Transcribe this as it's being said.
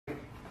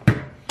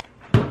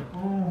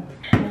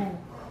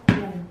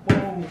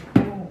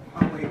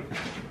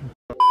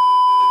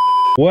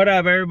What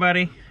up,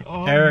 everybody?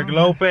 Eric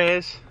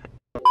Lopez.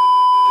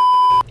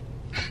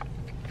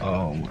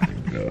 Oh my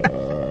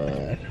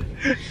god.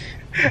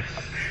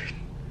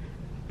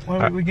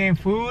 What, we getting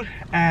food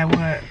at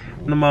what?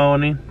 In the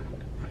morning.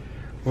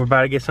 We're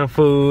about to get some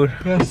food.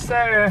 Yes,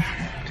 sir.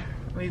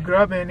 We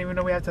grubbing, even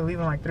though we have to leave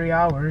in like 3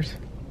 hours.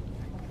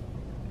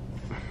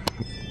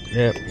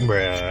 Yep,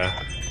 bruh.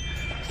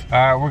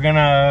 Alright, we're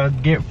gonna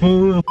get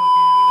food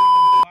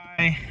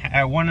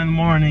at 1 in the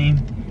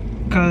morning.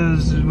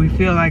 Cause we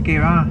feel like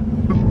it, huh?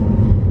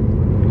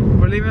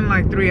 We're leaving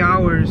like 3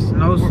 hours,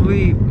 no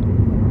sleep.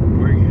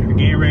 We're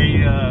getting ready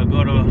to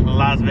go to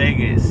Las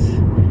Vegas.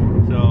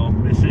 So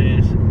this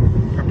is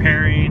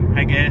preparing,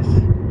 I guess,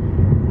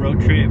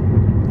 road trip.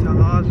 To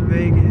Las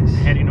Vegas.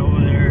 Heading over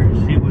there,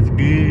 see what's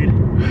good.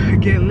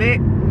 Get lit.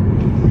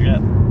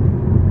 Yep.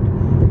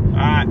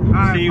 Alright,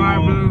 see you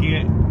when we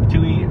get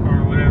to eat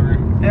or whatever.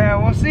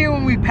 Yeah, we'll see you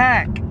when we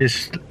pack.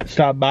 Just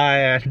stop by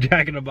at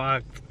Jack in the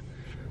Box.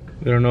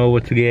 We don't know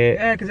what to get.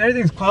 Yeah, because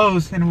everything's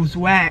closed and it was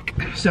whack.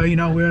 So, you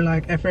know, we're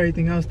like, F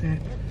everything else then.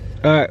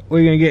 Alright, what are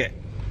you gonna get?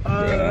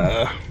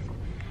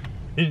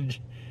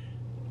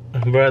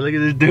 Bro, look at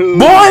this dude.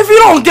 Boy, if you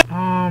don't get...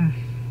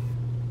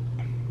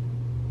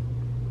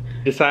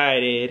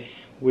 Decided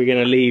we're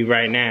gonna leave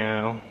right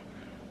now.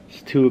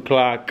 It's 2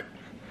 o'clock.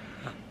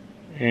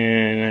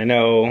 And I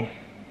know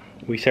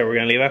we said we're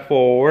gonna leave at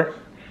 4.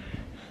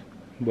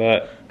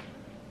 But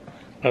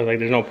I was like,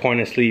 there's no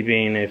point in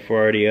sleeping if we're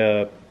already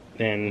up.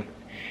 And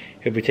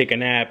if we take a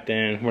nap,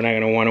 then we're not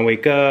gonna want to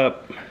wake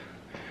up.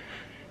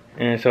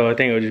 And so I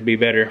think it would just be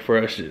better for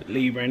us to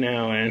leave right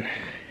now and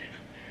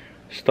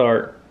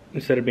start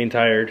instead of being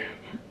tired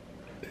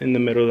in the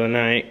middle of the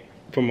night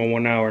from a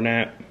 1-hour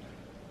nap.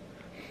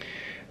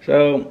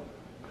 So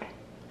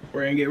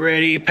we're gonna get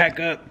ready, pack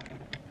up,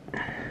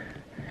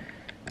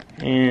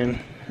 and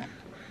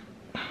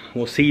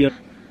we'll see you.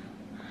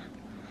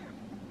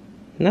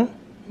 No?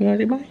 You wanna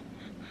say bye?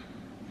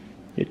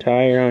 You're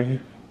tired, aren't you?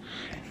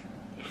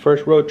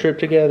 First road trip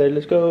together.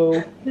 Let's go.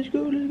 Let's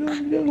go, let's go,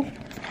 let's go.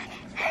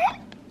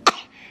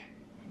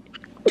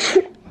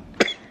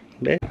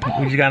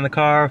 We just got in the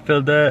car,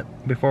 filled up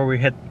before we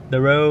hit the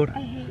road.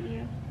 I hate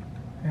you.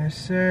 Yes,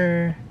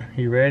 sir.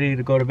 You ready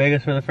to go to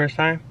Vegas for the first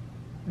time?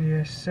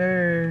 Yes,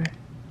 sir.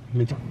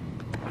 Me too.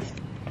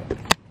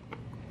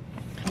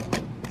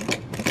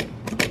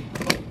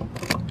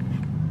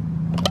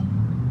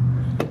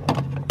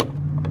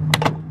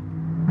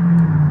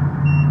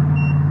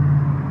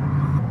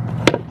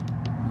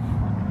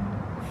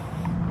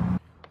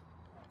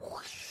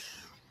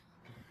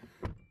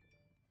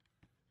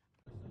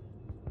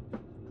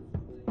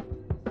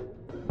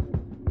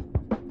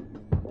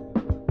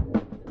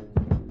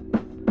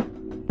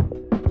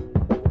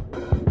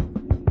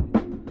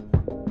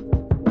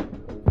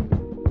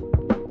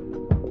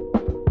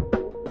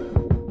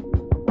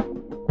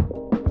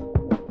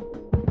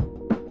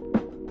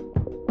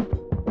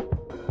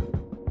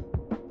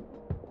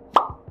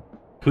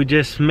 We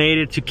just made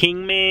it to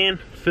Kingman,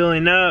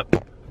 filling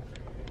up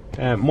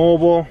at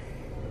Mobile.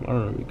 I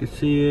don't know if you can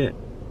see it.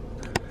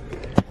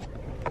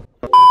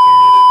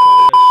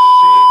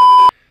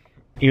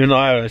 Even though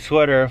I have a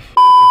sweater,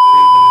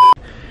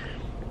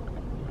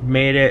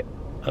 made it.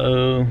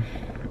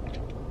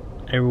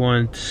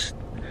 Everyone's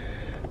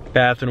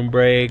bathroom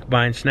break,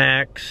 buying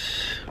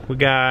snacks. We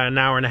got an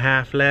hour and a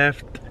half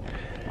left.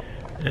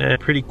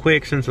 Pretty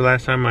quick since the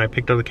last time I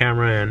picked up the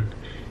camera and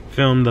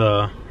filmed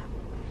the,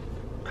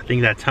 I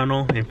think, that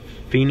tunnel in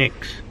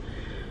Phoenix.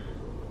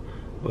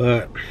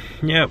 But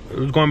yeah, it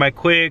was going by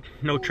quick,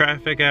 no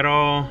traffic at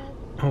all.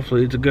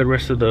 Hopefully it's a good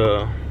rest of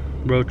the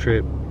road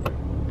trip.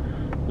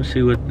 We'll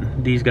see what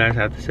these guys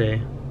have to say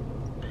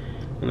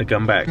when they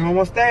come back.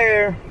 Almost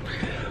there.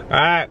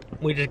 Alright,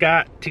 we just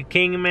got to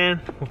Kingman.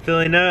 We're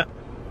filling up.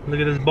 Look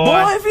at this boy.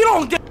 Boy, if you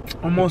don't get...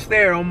 Almost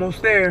there,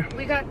 almost there.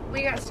 We got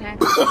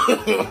snacks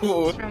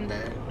from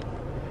the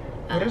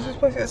what is this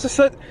place? It's just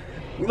like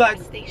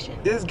gas station.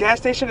 This gas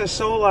station is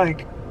so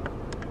like,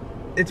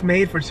 it's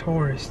made for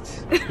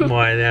tourists.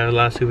 Why, they have a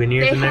lot of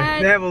souvenirs in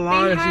there? They have a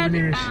lot of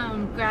souvenirs.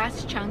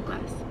 Grass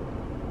chanclas.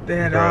 They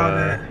had all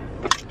that.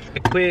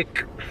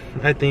 Quick,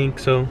 I think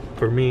so,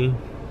 for me.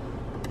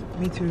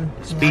 Me too.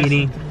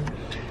 Speedy.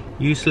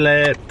 You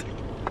slept.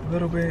 A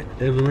little bit.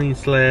 Evelyn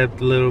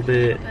slept a little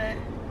bit.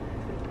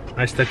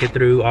 I stuck it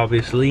through,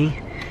 obviously.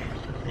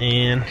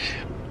 And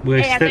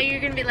we're hey, I thought you were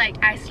gonna be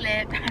like, I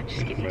slept. I'm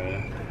just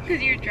kidding.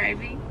 Because you're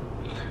driving.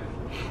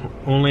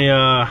 Only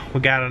we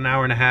got an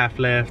hour and a half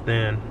left,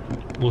 and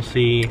we'll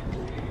see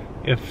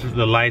if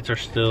the lights are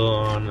still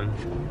on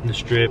the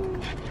strip.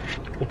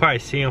 We'll probably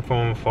see them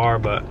from afar,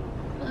 but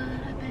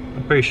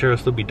I'm pretty sure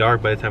it'll still be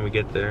dark by the time we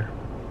get there.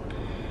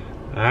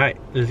 Alright,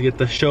 let's get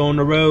the show on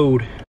the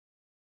road.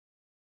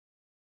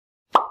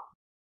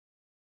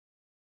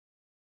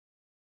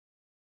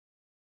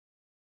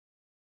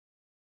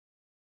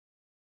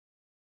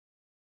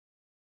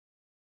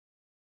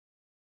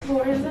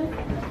 What is it?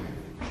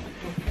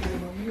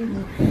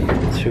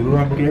 2,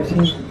 I'm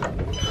guessing.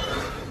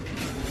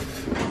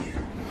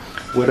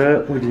 What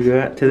up? What you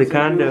got to the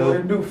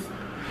condo?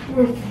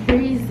 We're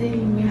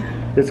freezing.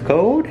 It's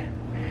cold?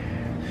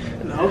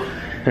 No.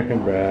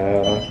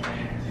 Bro.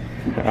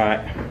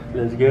 Alright,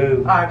 let's go.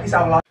 Alright, peace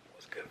out, vlog.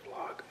 What's good,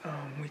 vlog?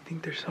 We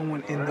think there's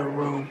someone in the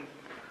room.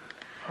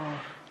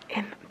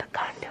 In the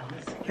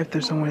condos. If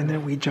there's someone in there,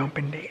 we jump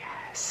in their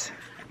ass.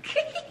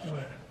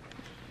 What?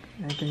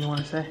 Anything you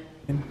want to say?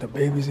 And the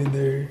baby's in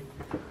there.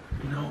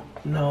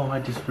 No, I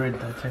just read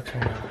that text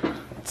right now.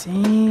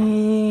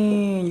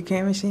 Dang, you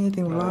can't even see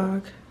anything,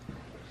 vlog.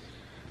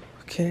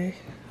 Okay.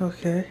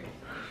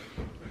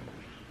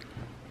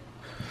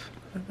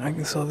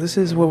 So this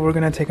is what we're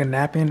gonna take a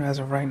nap in as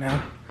of right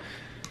now.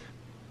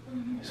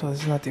 So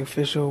this is not the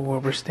official where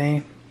we're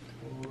staying.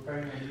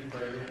 Can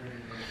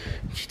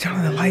you turn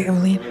on the light,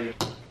 Evelyn?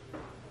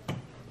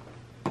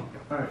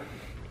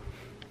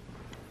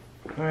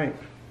 Alright.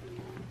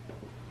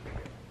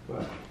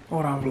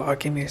 Hold on, vlog.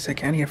 Give me a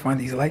second. I need to find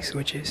these light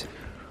switches.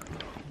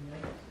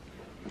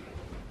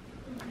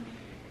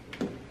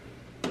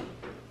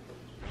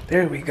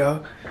 There we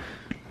go.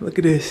 Look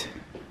at this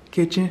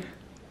kitchen.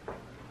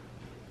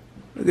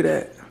 Look at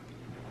that.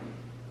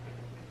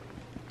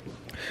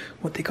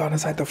 What they got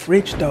inside the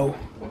fridge, though?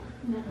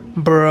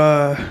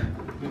 Bruh.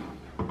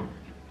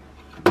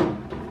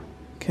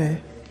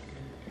 Okay.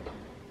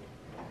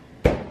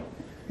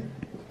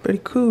 Pretty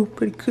cool.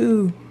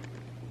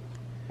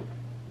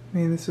 I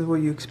mean, this is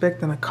what you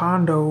expect in a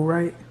condo,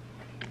 right?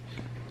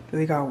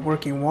 They got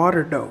working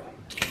water, though.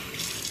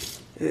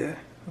 Yeah,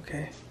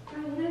 okay.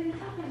 What are you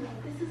talking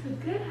about? This is a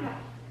good height.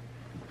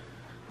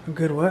 A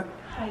good what?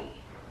 Height.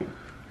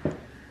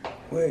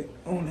 Wait,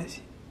 oh, this.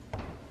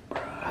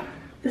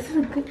 This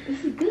is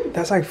good.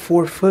 That's like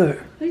 4 foot.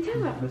 What are you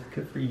talking about? That's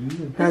good for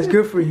you. That's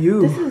good for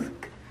you. This is,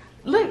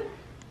 look.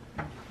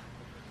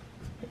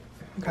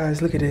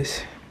 Guys, look at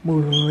this.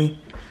 Movie.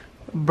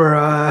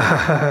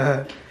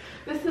 Bruh.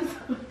 This is.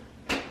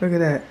 Look at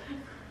that.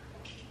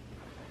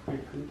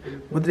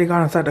 What do they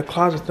got inside the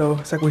closet, though?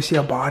 It's like we see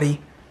a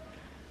body.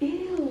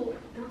 Ew.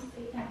 Don't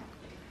say that.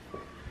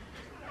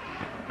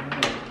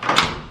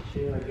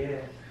 Shit, I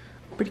guess.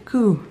 Pretty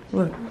cool.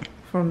 Look,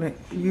 from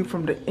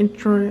the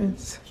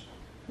entrance.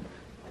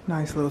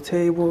 Nice little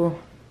table.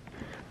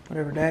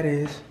 Whatever that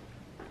is.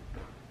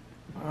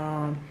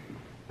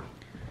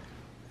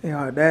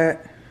 Yeah,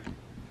 that.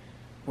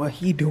 What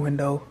he doing,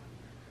 though?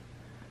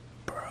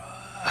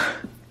 Bruh.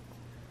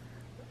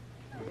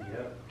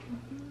 Yep.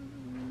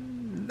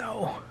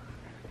 No.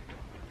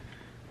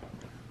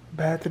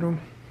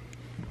 Bathroom.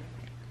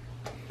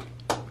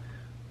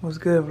 What's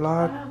good,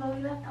 vlog? Oh,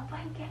 we left the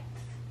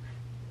blankets.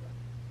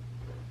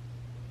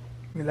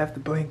 We left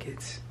the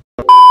blankets.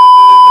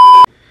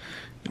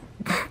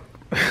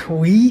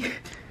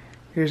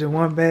 Here's a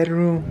 1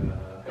 bedroom.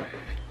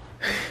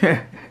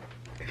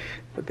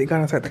 But they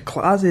got inside the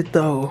closet,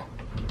 though.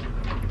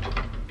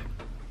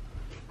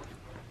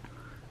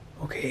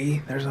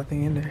 Okay, there's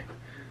nothing in there.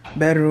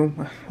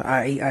 Bedroom,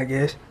 I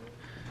guess.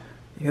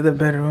 The other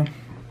bedroom.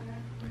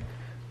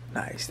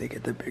 Nice, they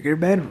get the bigger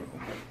bedroom.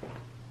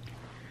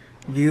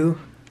 View.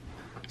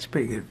 It's a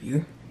pretty good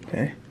view.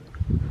 Okay.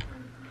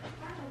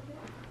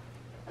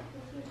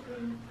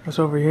 What's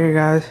over here,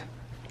 guys?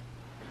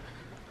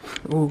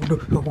 Ooh,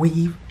 the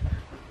weave.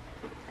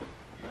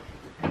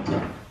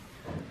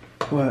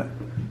 What?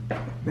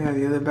 Yeah,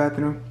 the other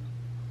bathroom.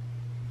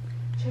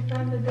 Check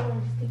on the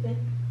door, stupid.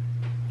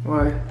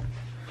 What?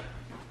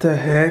 The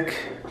heck?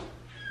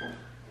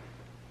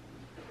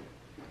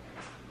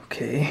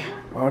 Okay.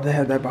 Why would they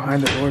have that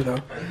behind the door,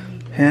 though?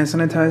 Hand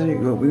sanitizer?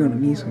 Well, we're gonna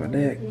need some of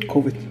that.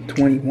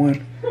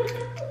 COVID-21.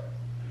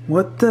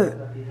 What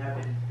the?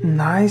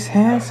 Nice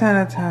hand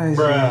sanitizer.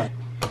 Bruh.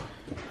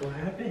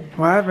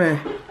 What happened?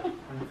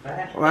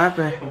 What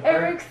happened?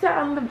 Eric sat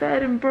on the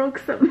bed and broke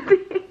something.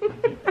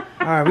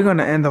 Alright, we're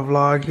gonna end the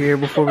vlog here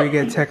before we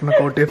get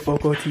technical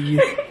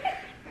difficulties.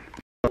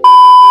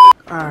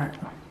 Alright.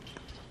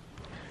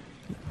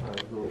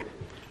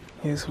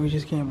 Yes, we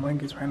just getting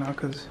blankets right now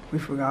because we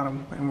forgot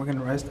them and we're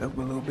gonna rest up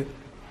a little bit.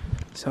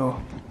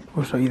 So,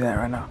 we'll show you that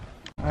right now.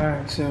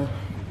 Alright, so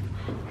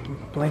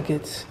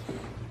blankets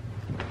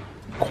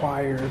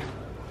acquired.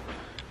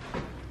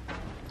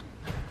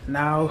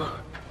 Now,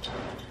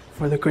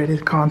 for the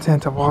greatest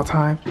content of all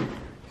time,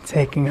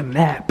 taking a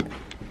nap.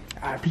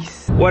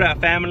 Peace. What up,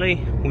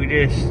 family? We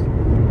just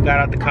got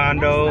out the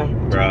condo.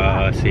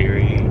 Bruh,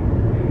 Siri,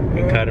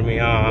 you cutting me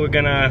off. We're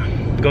gonna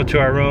go to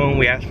our room.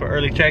 We asked for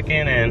early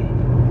check-in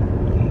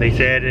and they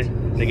said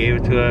they gave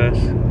it to us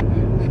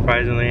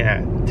surprisingly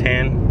at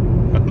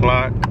 10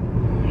 o'clock.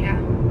 Yeah.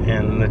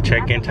 And the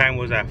check-in time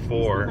was at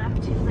 4.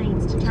 Left 2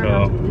 lanes to turn So,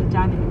 onto Blue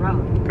Diamond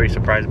Road. Pretty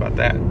surprised about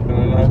that.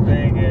 Las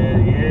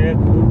Vegas, yeah.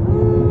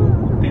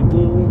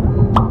 People.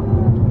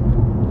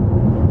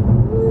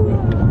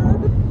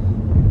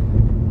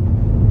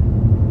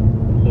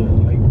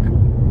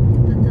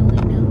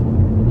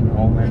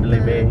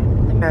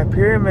 That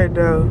pyramid,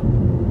 though.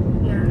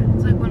 Yeah,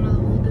 it's like one of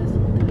the oldest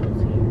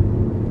hotels here.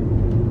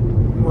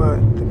 What?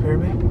 The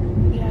pyramid?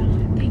 Yeah,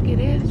 I think it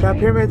is. That right?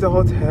 pyramid's a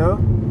hotel?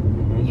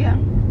 Yeah.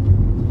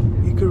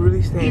 You could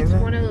really stay in Each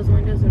there? one of those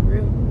windows are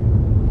real.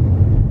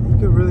 You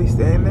could really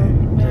stay in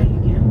there. Yeah, you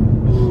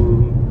can.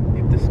 Ooh,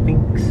 get the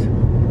Sphinx.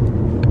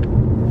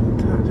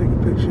 Time to take a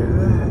picture of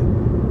that.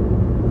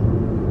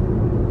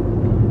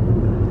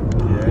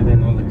 Yeah, that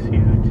one looks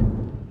huge.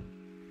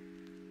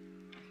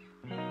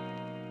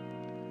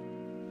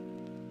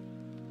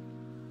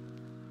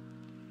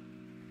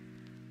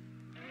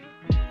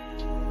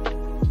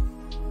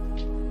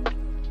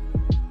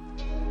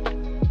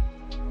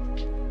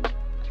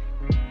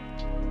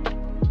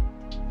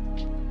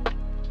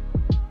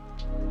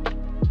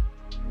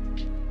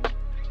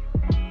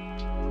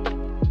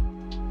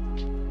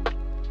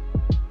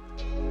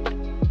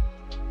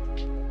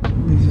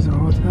 This is a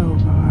hotel,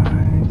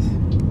 guys.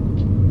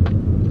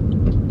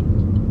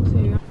 So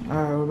you're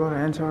Alright, we're going to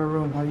enter our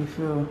room. How do you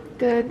feel?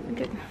 good.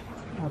 Good.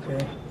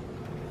 Okay.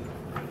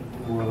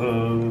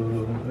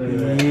 Whoa.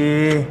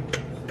 Yeah.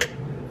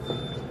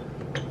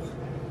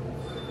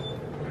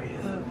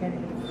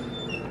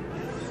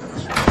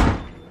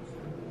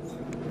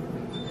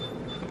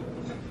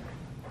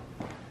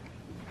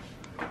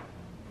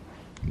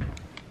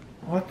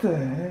 What the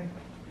heck?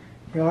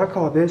 Yo, I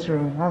called this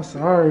room. I'm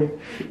sorry.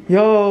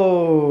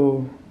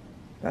 Yo,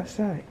 that's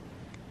tight.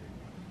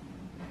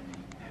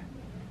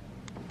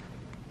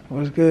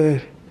 What's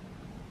good?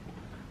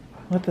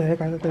 What the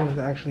heck? I thought there was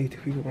actually 2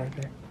 people right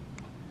there.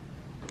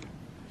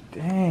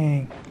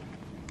 Dang.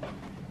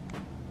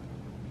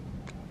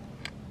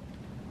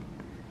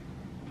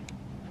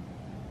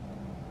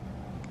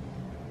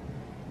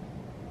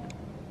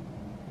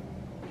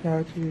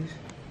 Couches.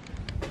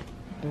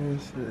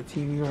 There's the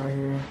TV right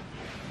here.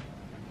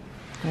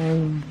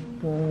 Boom,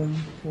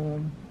 boom,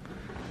 boom.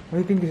 What do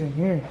you think is in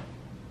here?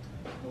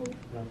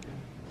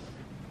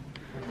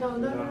 No.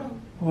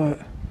 What?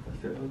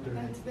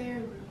 That's their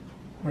room.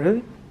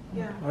 Really?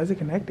 Yeah. Why is it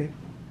connected?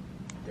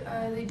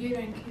 They do that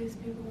in case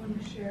people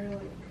want to share,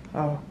 like.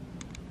 Oh.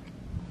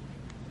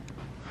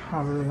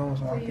 I really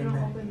almost So walked you in don't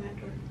there. open that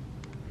door.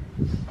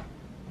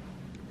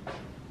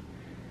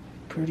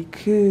 Pretty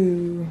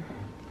cool.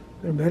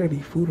 There better be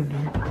food in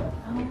here.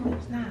 No,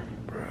 it's not.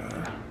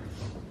 Bruh.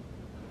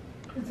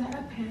 Is that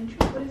a pantry?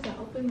 What is that?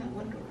 Open that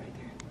window right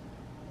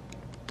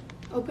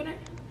there. Open it.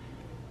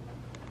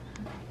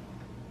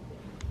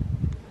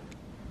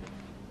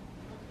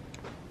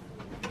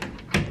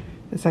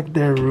 It's like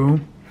their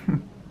room.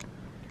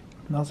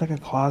 No, it's like a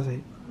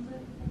closet.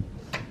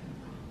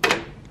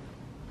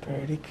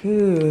 Pretty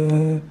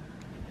cool.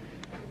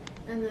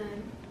 And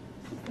then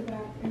the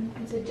bathroom.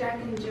 It's a Jack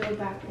and Jill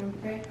bathroom,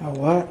 okay? A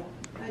what?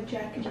 A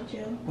Jack and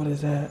Jill. What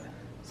is that?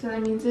 So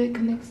that means it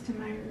connects to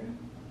my room.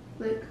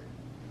 Look.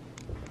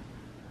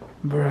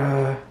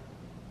 Bruh.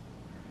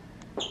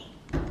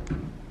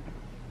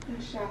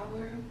 The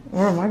shower.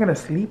 Where am I gonna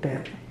sleep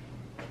at?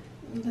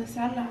 The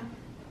sala.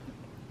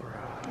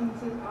 Bruh. And it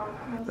says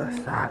outside. The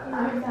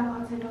sala. There's that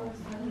outside of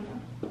the sala.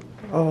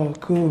 Oh,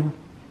 cool.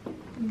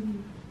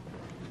 Mhm.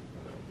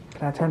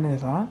 Can I turn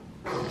this on?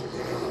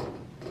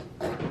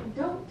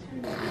 Don't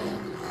turn it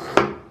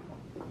on.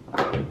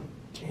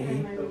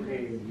 Okay. I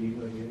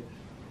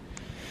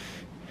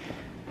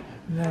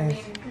Nice.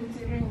 mean,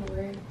 considering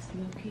where it's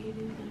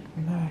located,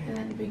 Nice. and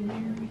then the big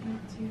mirror we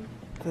have too.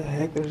 What the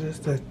heck? There's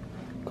just a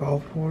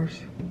golf course.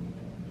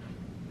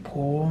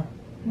 Pool.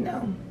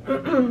 No,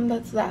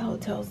 that's that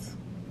hotel's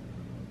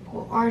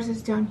pool. Ours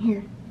is down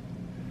here.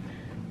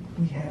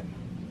 Yeah.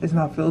 It's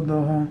not filled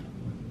though, huh?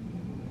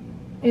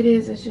 It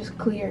is. It's just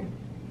clear.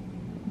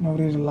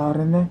 Nobody's allowed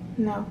in there?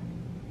 No,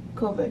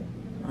 COVID.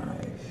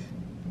 Nice.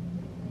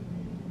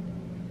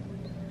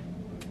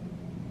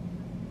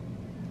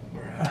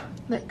 Bruh.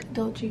 Like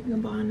Dolce &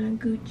 Gabbana,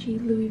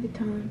 Gucci, Louis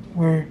Vuitton.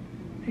 Where?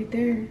 Right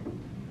there.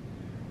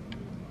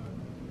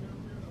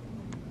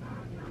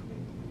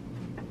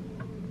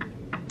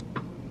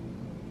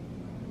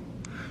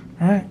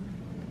 Alright.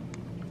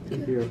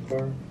 Could be a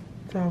car.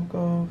 Top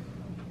golf.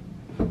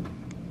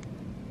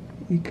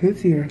 You could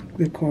see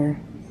the car.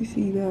 You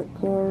see that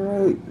car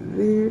right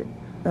there?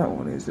 That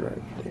one is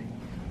right there.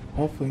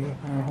 Hopefully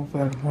I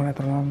don't want at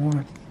the wrong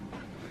one.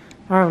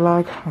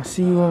 Alright, vlog. I'll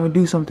see you when we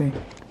do something.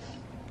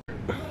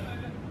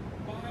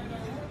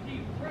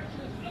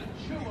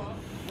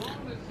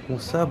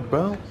 What's up,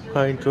 bro?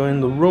 How you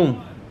enjoying the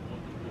room?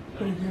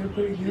 Pretty good,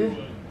 pretty good.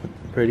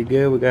 Pretty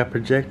good. We got a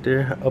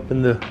projector up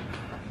in the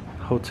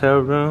hotel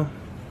room.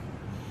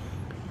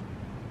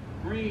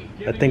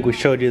 I think we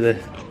showed you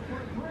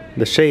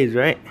the shades,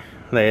 right?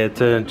 Like it's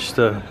just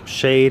a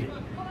shade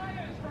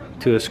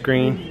to a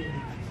screen.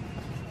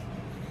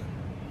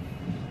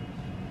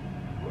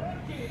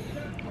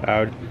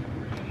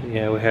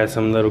 Yeah, we had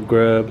some little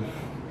grub,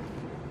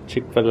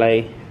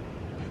 Chick-fil-A.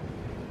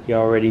 You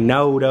already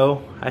know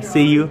though. I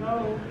see you.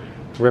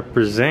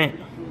 Represent.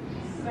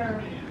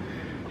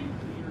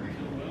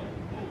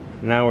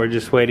 Now we're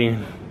just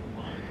waiting.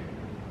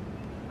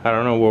 I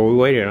don't know what we're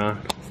waiting on.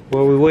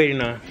 What are we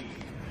waiting on?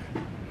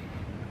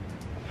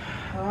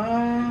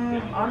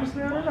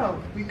 Honestly, I don't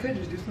know. We could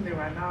just do something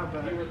right now,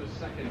 but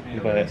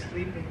But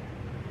sleeping.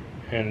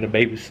 and the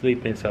baby's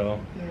sleeping, so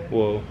Yeah.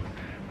 we'll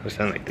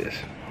sound like this.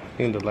 I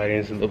think the lighting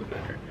is a little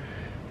better.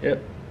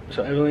 Yep.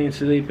 So Evelyn's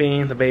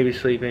sleeping, the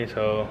baby's sleeping,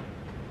 so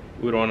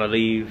we don't want to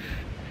leave.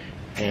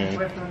 And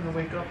Wait for them to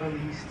wake up at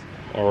least.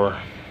 or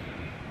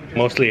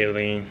mostly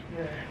Evelyn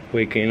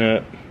waking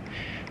up.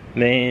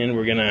 Then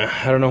we're gonna,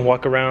 I don't know,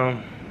 walk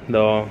around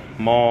the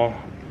mall.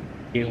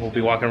 We'll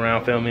be walking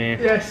around filming.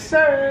 Yes,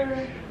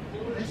 sir.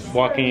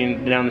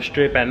 Walking down the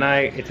strip at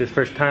night. It's his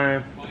first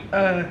time.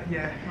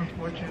 Yeah,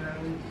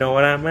 unfortunately. Know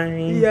what I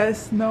mean?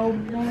 Yes, no.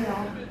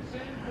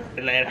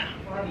 Later.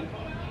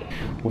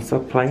 What's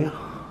up, player?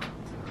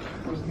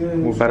 What's good?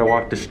 We're about to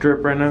walk the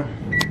strip right now.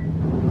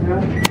 Yeah.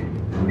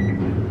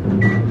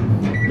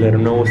 Let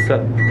them know what's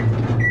up.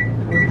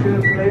 What's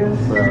good, players?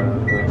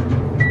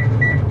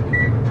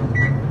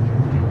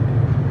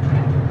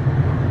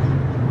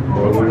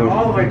 Oh, we went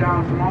all the way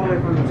down, from all the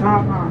way from the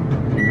top, huh?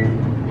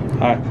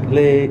 Alright,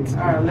 legs.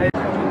 Alright, let's.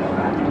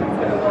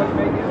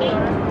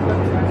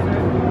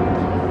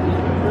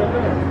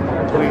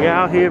 We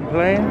out here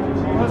playing.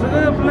 What's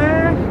good,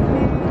 player?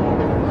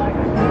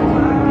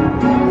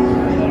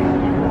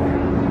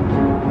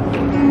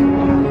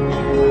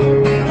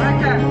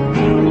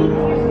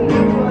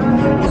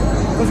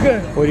 What's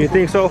good? What do you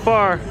think so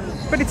far?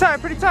 Pretty tight,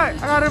 pretty tight.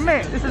 I gotta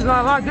admit, this is a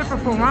lot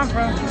different from where I'm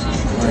from.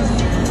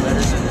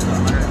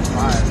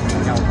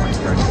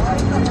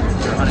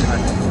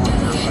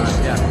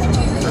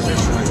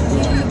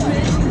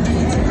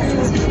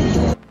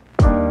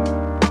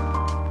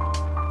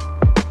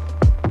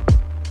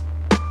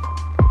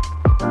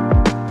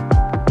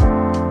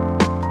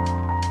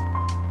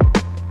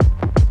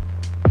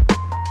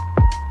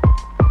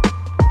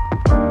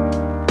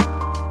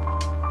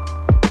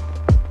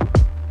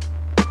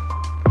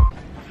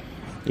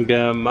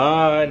 Good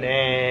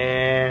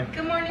morning.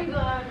 Good morning,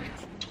 vlog.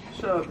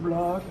 What's up,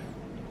 vlog?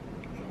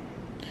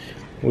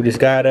 We just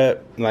got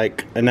up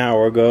like an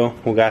hour ago.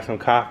 We got some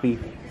coffee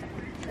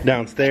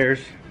downstairs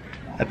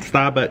at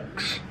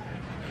Starbucks.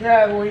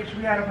 Yeah, we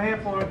had to pay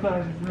for it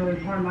because it's really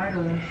fun night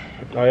of this.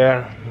 Oh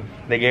yeah,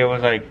 they gave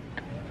us like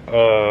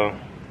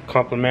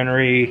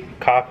complimentary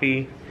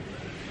coffee,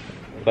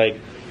 like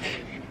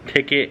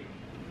ticket,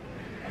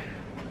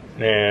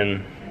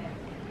 and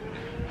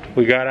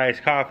we got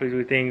iced coffees.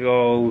 We think it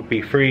would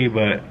be free,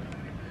 but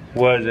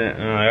wasn't.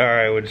 All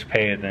right, we'll just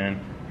pay it then.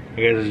 I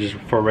guess it's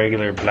just for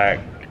regular black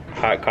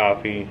hot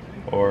coffee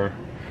or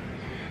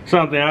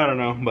something. I don't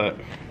know, but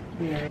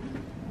Yeah.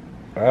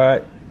 all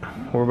right,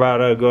 we're about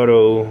to go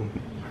to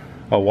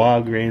a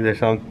Walgreens or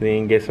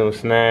something, get some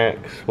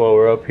snacks while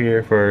we're up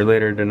here for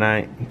later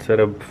tonight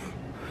instead of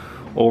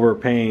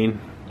overpaying.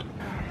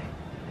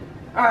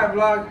 Alright,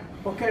 vlog.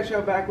 We'll catch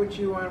up back with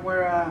you when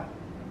we're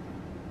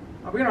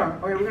we're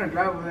gonna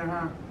drive over there,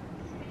 huh?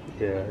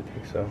 Yeah, I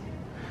think so.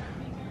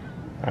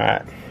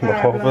 Alright, well,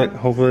 Alright,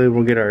 hopefully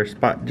we'll get our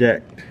spot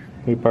jacked.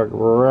 We park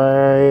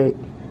right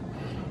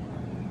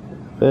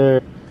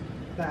there.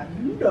 That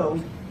you know.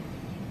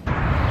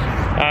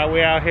 Alright,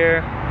 we out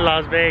here,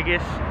 Las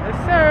Vegas. Yes,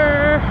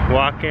 sir.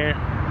 Walking.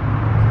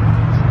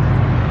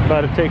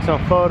 About to take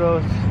some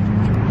photos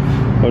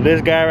of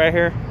this guy right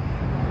here.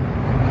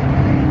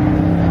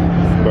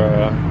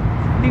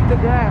 Bruh. Beat the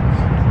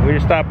gas. We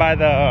just stopped by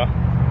the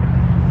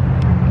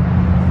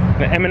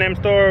M&M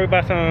store. We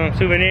bought some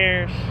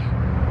souvenirs.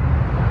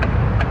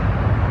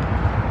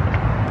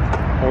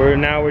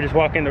 We're just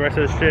walking the rest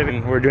of the strip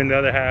and we're doing the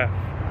other half.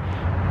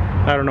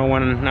 I don't know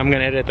when I'm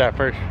gonna edit that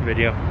first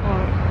video.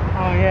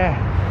 Oh yeah.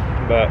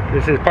 But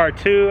this is part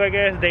 2, I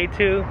guess, day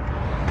 2.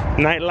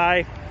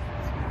 Nightlife.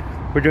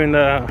 We're doing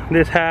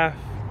this half.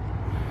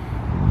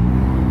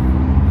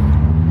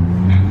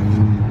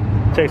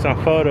 Take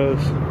some photos.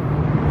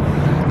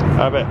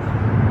 I bet.